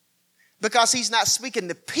 Because he's not speaking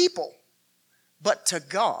to people, but to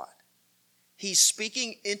God. He's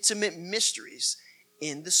speaking intimate mysteries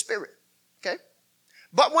in the spirit. Okay?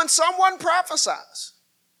 But when someone prophesies,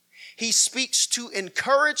 he speaks to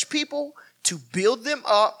encourage people, to build them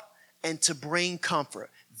up, and to bring comfort.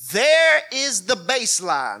 There is the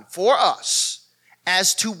baseline for us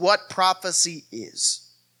as to what prophecy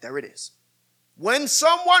is. There it is. When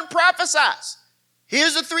someone prophesies,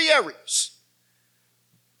 here's the three areas.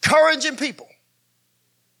 Encouraging people,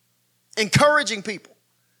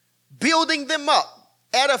 building them up,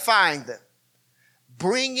 edifying them,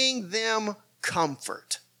 bringing them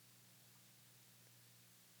comfort.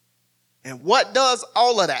 And what does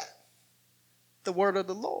all of that? The word of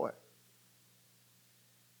the Lord.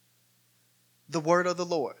 The word of the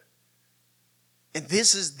Lord. And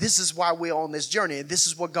this is why we're on this journey, and this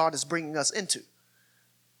is what God is bringing us into.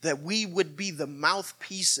 That we would be the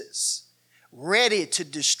mouthpieces ready to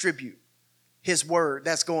distribute his word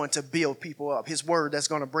that's going to build people up. His word that's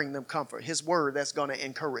going to bring them comfort. His word that's going to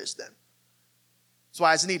encourage them. That's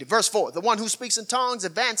why it's needed. Verse 4, the one who speaks in tongues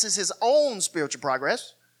advances his own spiritual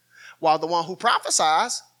progress, while the one who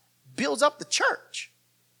prophesies builds up the church.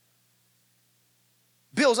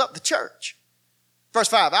 Builds up the church. Verse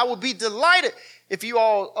 5, I will be delighted if you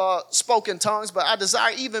all spoke in tongues, but I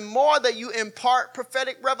desire even more that you impart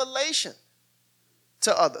prophetic revelation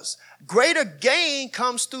to others. Greater gain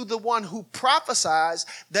comes through the one who prophesies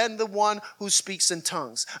than the one who speaks in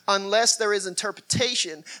tongues, unless there is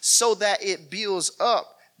interpretation so that it builds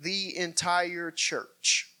up the entire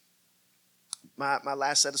church. My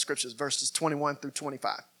last set of scriptures, verses 21 through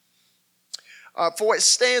 25. For it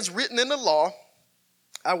stands written in the law,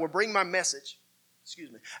 I will bring my message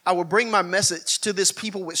to this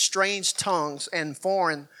people with strange tongues and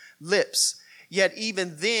foreign lips. Yet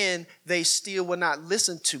even then they still will not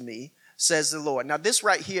listen to me, says the Lord. Now this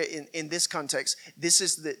right here in this context, this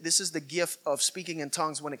is the gift of speaking in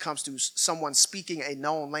tongues when it comes to someone speaking a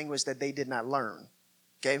known language that they did not learn.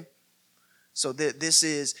 Okay? So this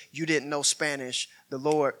is, you didn't know Spanish. The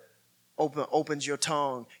Lord opens your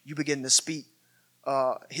tongue. You begin to speak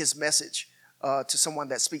his message to someone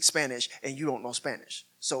that speaks Spanish and you don't know Spanish.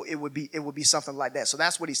 So it would be something like that. So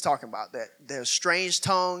that's what he's talking about, that there's strange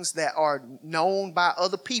tongues that are known by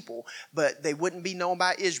other people, but they wouldn't be known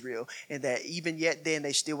by Israel, and that even yet then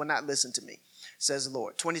they still will not listen to me, says the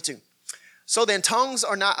Lord. 22. So then tongues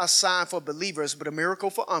are not a sign for believers, but a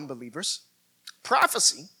miracle for unbelievers.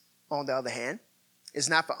 Prophecy, on the other hand, is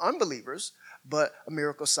not for unbelievers, but a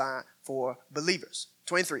miracle sign for believers.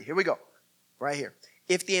 23, here we go, right here.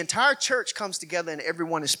 If the entire church comes together and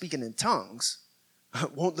everyone is speaking in tongues,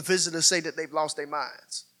 won't the visitors say that they've lost their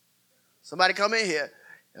minds? Somebody come in here,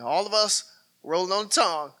 and all of us rolling on the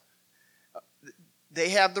tongue, they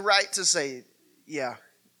have the right to say, yeah,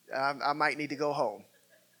 I might need to go home,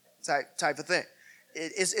 type of thing.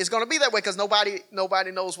 It's going to be that way because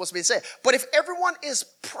nobody knows what's being said. But if everyone is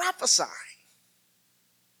prophesying,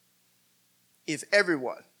 if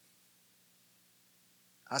everyone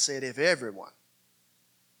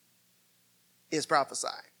is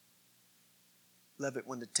prophesying. Love it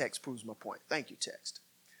when the text proves my point. Thank you, text.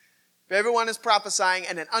 If everyone is prophesying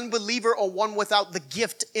and an unbeliever or one without the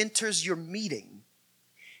gift enters your meeting,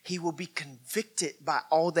 he will be convicted by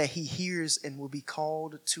all that he hears and will be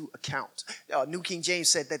called to account. New King James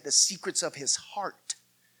said that the secrets of his heart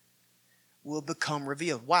will become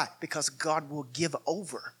revealed. Why? Because God will give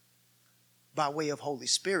over by way of Holy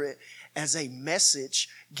Spirit as a message,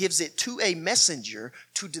 gives it to a messenger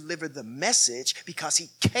to deliver the message because he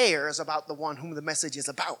cares about the one whom the message is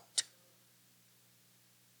about.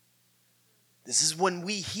 This is when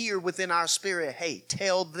we hear within our spirit, hey,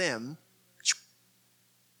 tell them.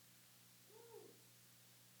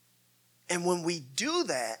 And when we do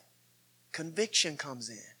that, conviction comes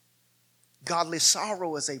in. Godly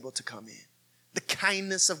sorrow is able to come in. The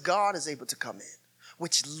kindness of God is able to come in,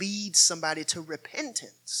 which leads somebody to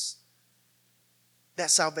repentance.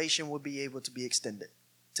 That salvation will be able to be extended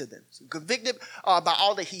to them. So convicted by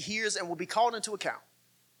all that he hears and will be called into account.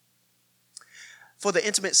 For the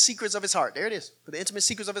intimate secrets of his heart. There it is. For the intimate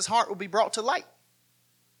secrets of his heart will be brought to light.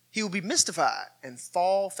 He will be mystified and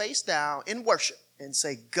fall face down in worship and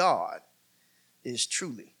say, God is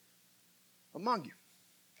truly among you.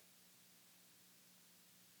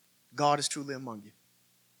 God is truly among you.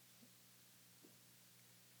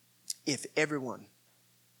 If everyone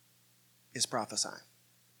is prophesying,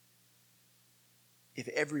 if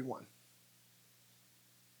everyone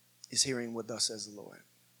is hearing what thus says the Lord.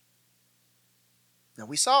 Now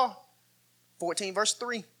we saw 14 verse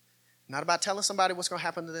 3, not about telling somebody what's going to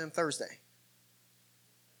happen to them Thursday.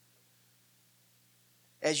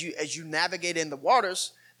 As you navigate in the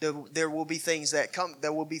waters, there will be things that come.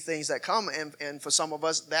 There will be things that come, and for some of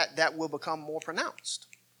us, that will become more pronounced.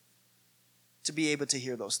 To be able to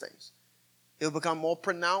hear those things, it will become more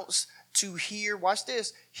pronounced to hear. Watch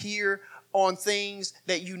this: hear on things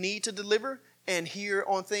that you need to deliver, and hear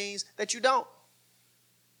on things that you don't.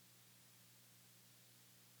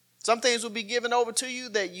 Some things will be given over to you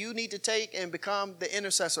that you need to take and become the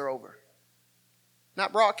intercessor over,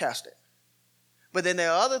 not broadcast it. But then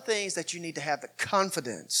there are other things that you need to have the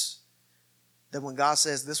confidence that when God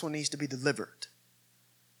says this one needs to be delivered,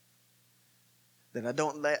 then I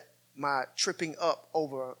don't let my tripping up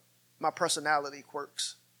over my personality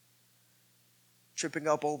quirks, tripping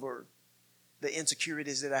up over the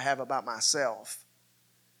insecurities that I have about myself,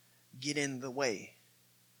 get in the way.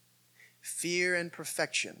 Fear and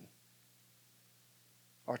perfection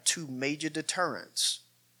are two major deterrents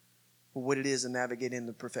for what it is to navigate in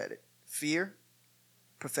the prophetic. Fear,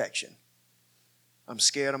 perfection. I'm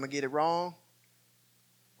scared I'm going to get it wrong.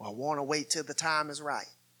 Or I want to wait till the time is right.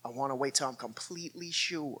 I want to wait till I'm completely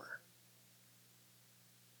sure.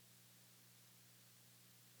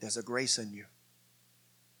 There's a grace in you.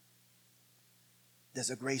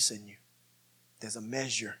 There's a grace in you. There's a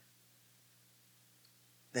measure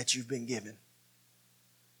that you've been given.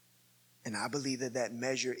 And I believe that that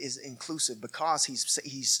measure is inclusive because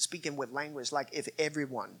he's speaking with language like if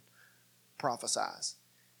everyone prophesies.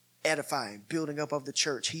 Edifying, building up of the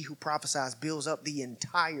church. He who prophesies builds up the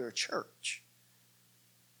entire church.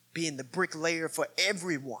 Being the bricklayer for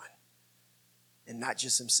everyone and not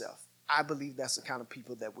just himself. I believe that's the kind of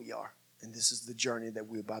people that we are. And this is the journey that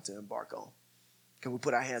we're about to embark on. Can we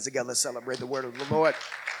put our hands together and celebrate the word of the Lord?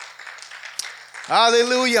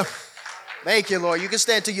 Hallelujah. Thank you, Lord. You can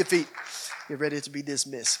stand to your feet. You're ready to be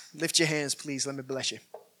dismissed. Lift your hands, please. Let me bless you.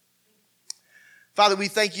 Father, we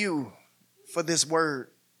thank you for this word.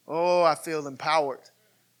 Oh, I feel empowered,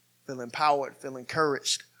 feel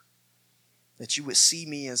encouraged that you would see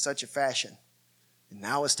me in such a fashion. And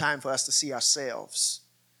now it's time for us to see ourselves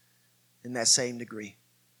in that same degree.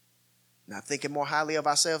 Not thinking more highly of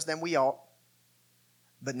ourselves than we ought,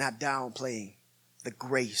 but not downplaying the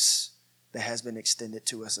grace that has been extended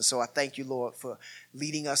to us. And so I thank you, Lord, for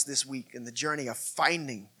leading us this week in the journey of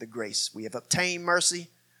finding the grace. We have obtained mercy,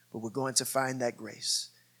 but we're going to find that grace.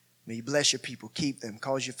 May you bless your people, keep them,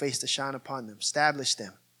 cause your face to shine upon them, establish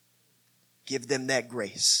them, give them that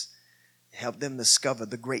grace, help them discover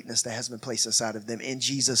the greatness that has been placed inside of them. In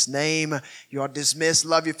Jesus' name, you are dismissed.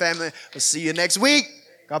 Love your family. We'll see you next week.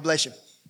 God bless you.